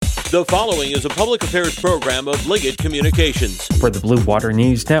The following is a public affairs program of Liggett Communications. For the Blue Water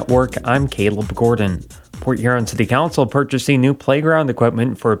News Network, I'm Caleb Gordon. Port Huron City Council purchasing new playground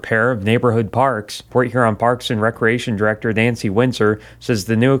equipment for a pair of neighborhood parks. Port Huron Parks and Recreation Director Nancy Winzer says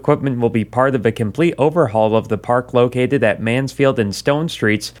the new equipment will be part of a complete overhaul of the park located at Mansfield and Stone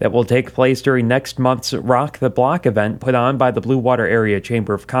Streets that will take place during next month's Rock the Block event put on by the Blue Water Area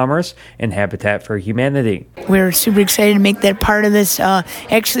Chamber of Commerce and Habitat for Humanity. We're super excited to make that part of this.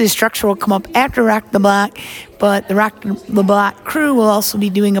 Actually, the structure will come up after Rock the Block, but the Rock the Block crew will also be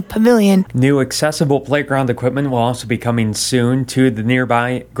doing a pavilion. New accessible playground equipment will also be coming soon to the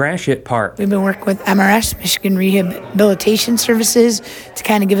nearby Gratiot Park. We've been working with MRS, Michigan Rehabilitation Services, to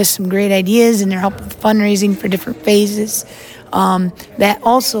kind of give us some great ideas, and they're helping with fundraising for different phases. That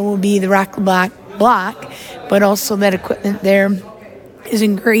also will be the Rock the Block, but also that equipment there is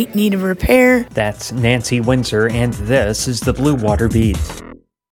in great need of repair. That's Nancy Winzer, and this is the Blue Water Beat.